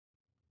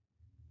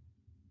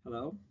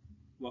Hello,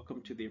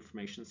 welcome to the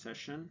information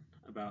session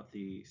about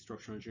the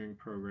structural engineering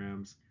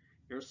program's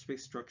Aerospace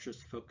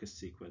Structures Focus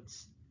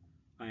Sequence.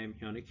 I am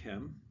Hyunnik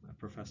Kim, a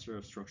professor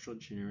of structural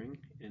engineering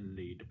in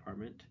the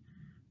department.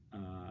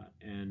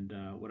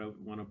 What I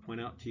want to point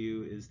out to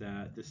you is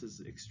that this is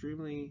an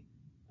extremely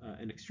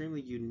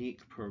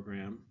unique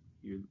program.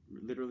 You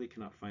literally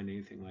cannot find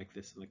anything like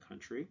this in the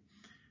country,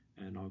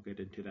 and I'll get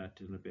into that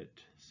in a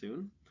bit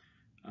soon.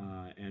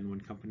 And when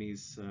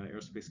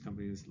aerospace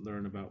companies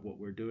learn about what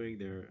we're doing,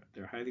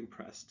 they're highly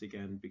impressed,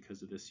 again,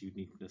 because of this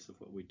uniqueness of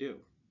what we do.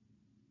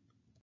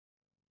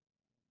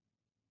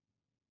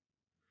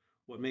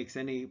 What makes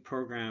any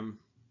program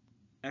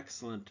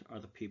excellent are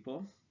the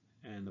people,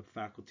 and the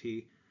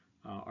faculty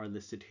are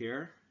listed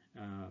here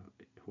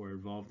who are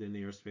involved in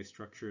the aerospace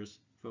structures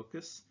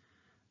focus.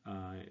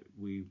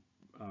 We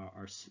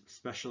are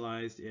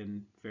specialized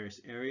in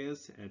various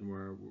areas, and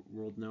we're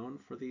world known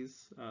for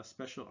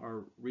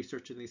our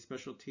research in these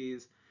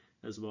specialties,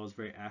 as well as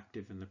very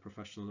active in the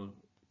professional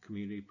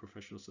community,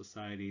 professional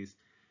societies,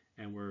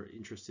 and we're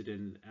interested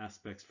in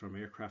aspects from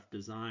aircraft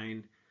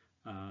design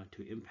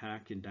to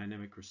impact and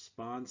dynamic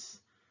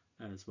response,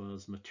 as well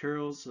as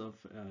materials of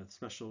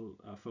special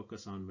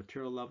focus on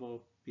material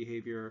level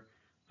behavior,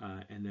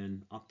 and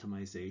then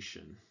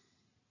optimization.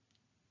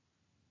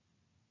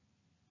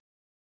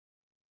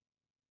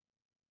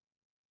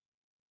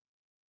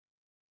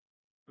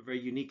 A very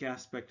unique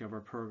aspect of our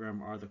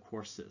program are the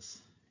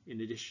courses.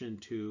 In addition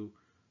to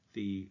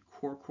the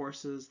core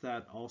courses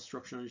that all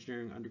structural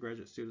engineering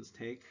undergraduate students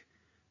take,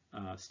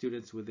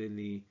 students within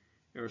the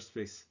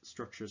aerospace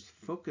structures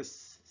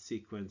focus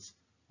sequence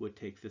would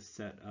take this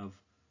set of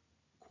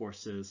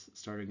courses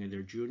starting in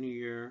their junior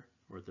year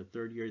or the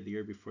third year, the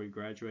year before you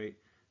graduate,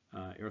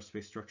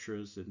 aerospace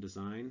structures and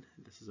design.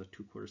 This is a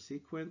 2-quarter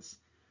sequence.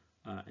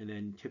 And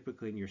then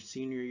typically in your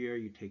senior year,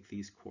 you take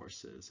these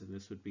courses, and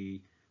this would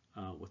be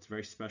what's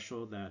very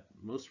special that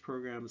most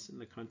programs in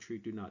the country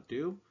do not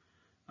do,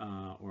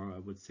 or I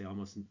would say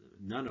almost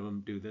none of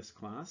them do this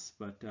class,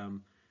 but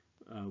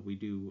we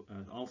do,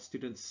 all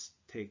students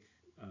take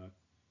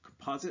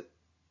composite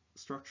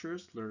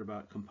structures, learn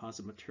about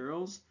composite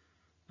materials.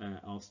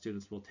 All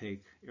students will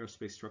take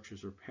aerospace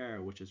structures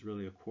repair, which is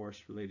really a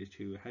course related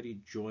to how do you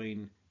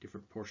join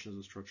different portions of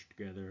the structure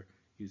together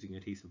using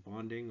adhesive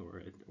bonding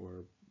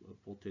or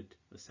bolted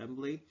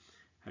assembly.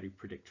 How do you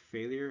predict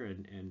failure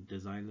and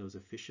design those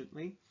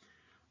efficiently?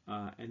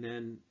 And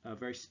then a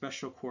very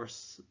special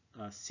course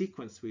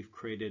sequence we've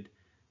created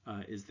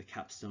is the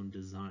capstone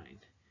design.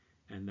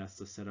 And that's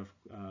the set of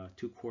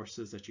 2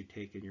 courses that you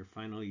take in your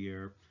final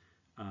year.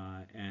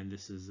 And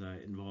this is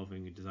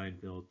involving a design,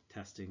 build,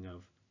 testing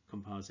of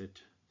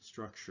composite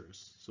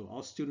structures. So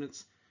all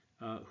students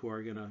who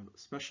are going to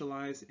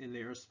specialize in the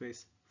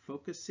aerospace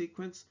focus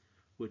sequence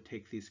would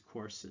take these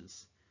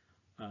courses.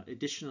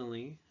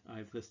 Additionally,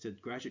 I've listed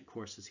graduate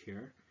courses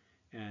here,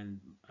 and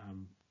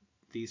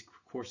these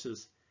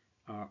courses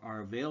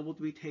are available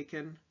to be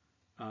taken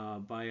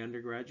by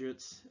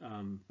undergraduates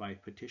by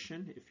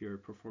petition if you're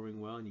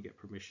performing well and you get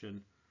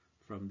permission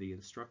from the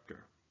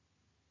instructor.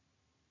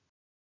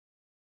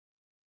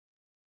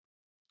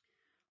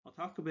 I'll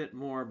talk a bit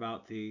more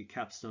about the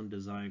capstone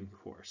design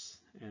course,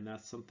 and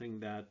that's something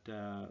that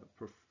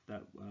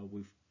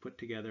we've put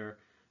together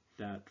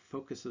that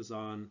focuses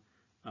on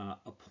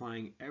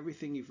applying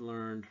everything you've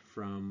learned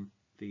from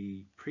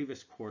the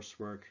previous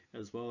coursework,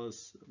 as well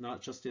as not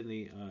just in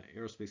the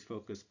aerospace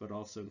focus, but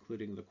also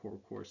including the core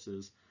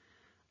courses,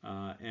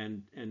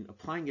 and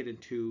applying it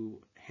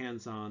into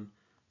hands-on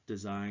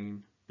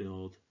design,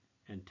 build,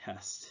 and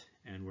test.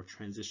 And we're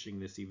transitioning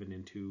this even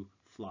into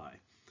fly.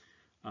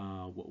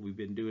 What we've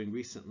been doing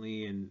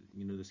recently, and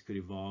this could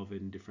evolve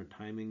in different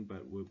timing,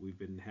 but what we've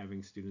been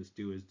having students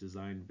do is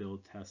design,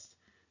 build, test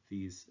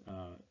these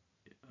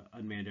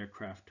unmanned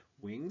aircraft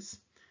wings.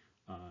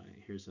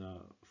 Here's a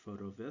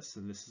photo of this,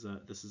 and this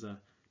is a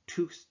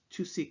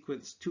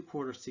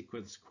 2-quarter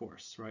sequence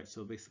course, right?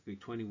 So basically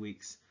 20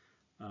 weeks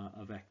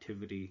of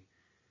activity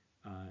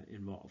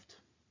involved.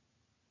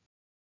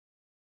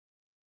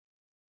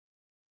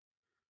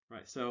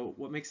 Right. So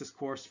what makes this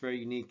course very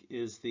unique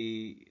is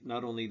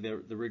not only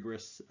the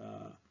rigorous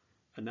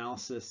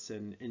analysis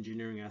and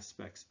engineering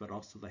aspects, but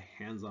also the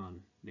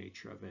hands-on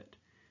nature of it.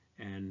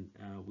 And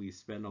we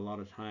spend a lot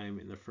of time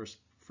in the first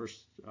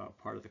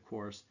part of the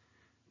course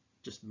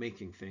just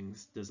making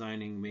things,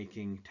 designing,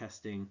 making,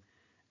 testing.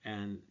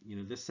 And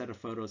this set of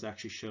photos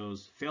actually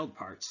shows failed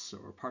parts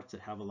or parts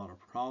that have a lot of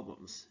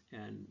problems.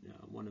 And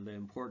one of the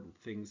important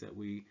things that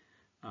we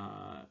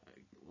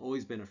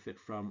always benefit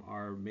from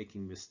are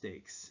making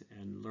mistakes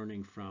and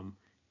learning from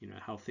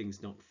how things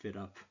don't fit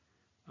up,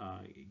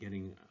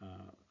 getting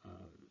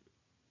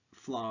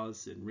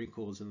flaws and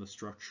wrinkles in the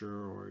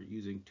structure or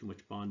using too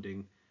much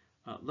bonding,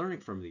 learning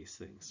from these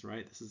things,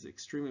 right? This is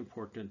extremely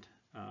important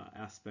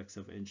aspects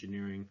of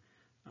engineering.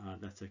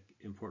 That's an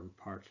important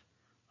part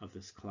of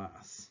this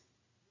class.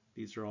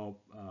 These are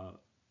all,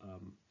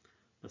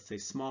 let's say,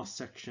 small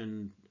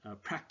section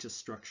practice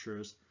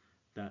structures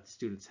that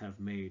students have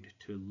made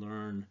to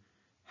learn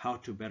how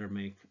to better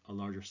make a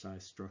larger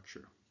size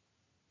structure.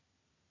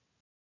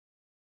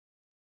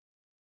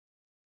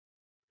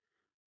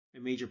 A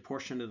major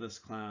portion of this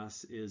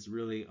class is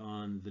really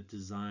on the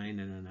design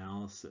and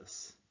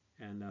analysis,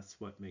 and that's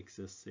what makes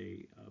this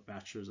a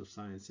Bachelor's of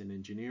Science in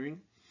Engineering,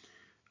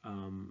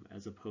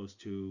 as opposed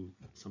to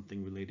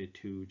something related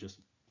to just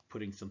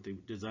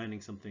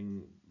designing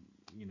something,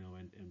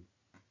 and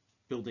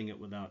building it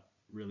without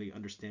really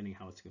understanding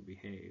how it's going to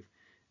behave.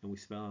 And we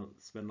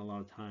spend a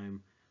lot of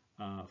time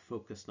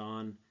focused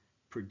on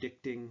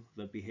predicting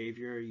the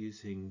behavior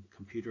using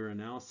computer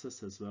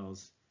analysis as well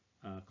as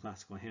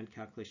classical hand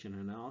calculation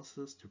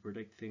analysis to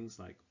predict things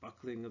like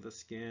buckling of the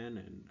skin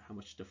and how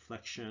much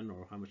deflection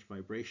or how much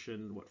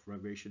vibration, what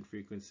vibration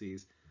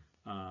frequencies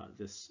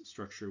this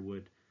structure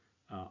would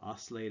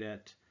oscillate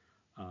at,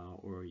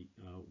 or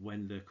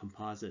when the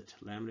composite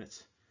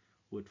laminates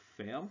would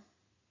fail.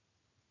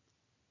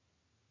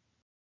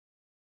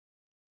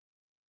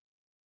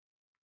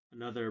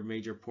 Another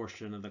major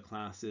portion of the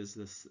class is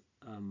this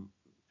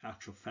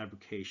actual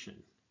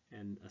fabrication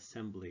and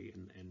assembly,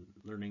 and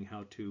learning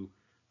how to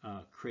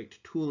create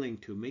tooling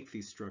to make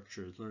these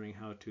structures, learning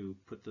how to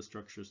put the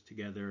structures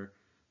together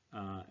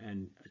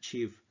and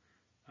achieve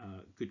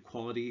good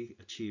quality,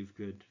 achieve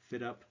good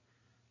fit up.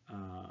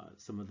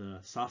 Some of the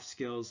soft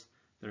skills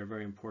that are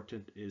very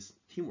important is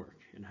teamwork,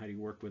 and how do you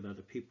work with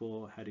other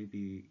people, how do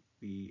you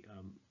be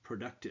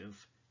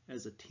productive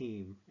as a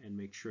team and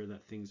make sure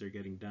that things are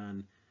getting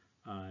done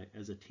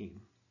as a team.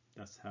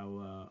 That's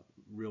how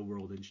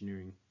real-world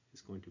engineering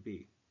is going to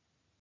be.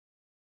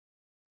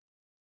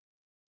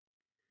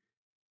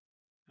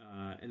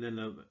 And then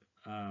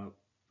the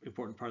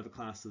important part of the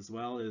class as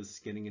well is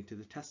getting into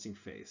the testing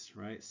phase,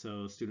 right?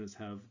 So students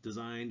have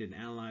designed and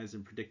analyzed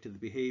and predicted the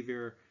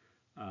behavior.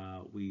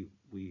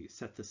 We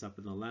set this up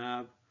in the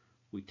lab.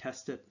 We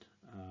test it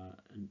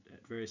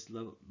at various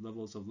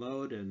levels of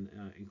load, and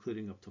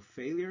including up to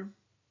failure.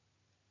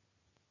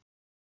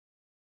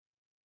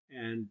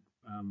 And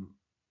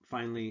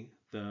finally,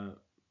 the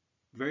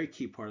very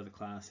key part of the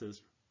class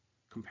is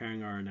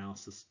comparing our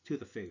analysis to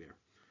the failure.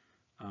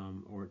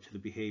 Or to the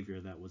behavior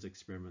that was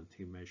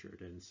experimentally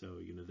measured. And so,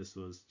 this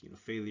was,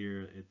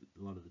 failure.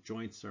 A lot of the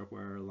joints are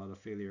where a lot of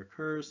failure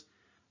occurs.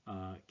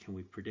 Can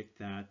we predict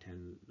that?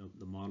 And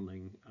the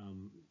modeling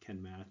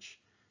can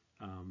match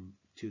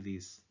to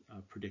these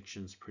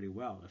predictions pretty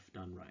well if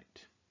done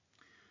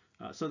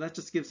right. So that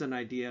just gives an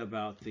idea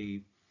about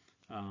the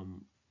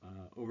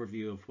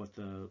overview of what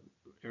the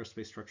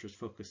aerospace structures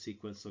focus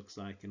sequence looks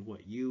like and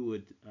what you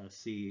would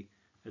see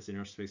as an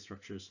aerospace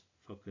structures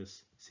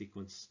focus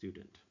sequence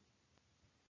student.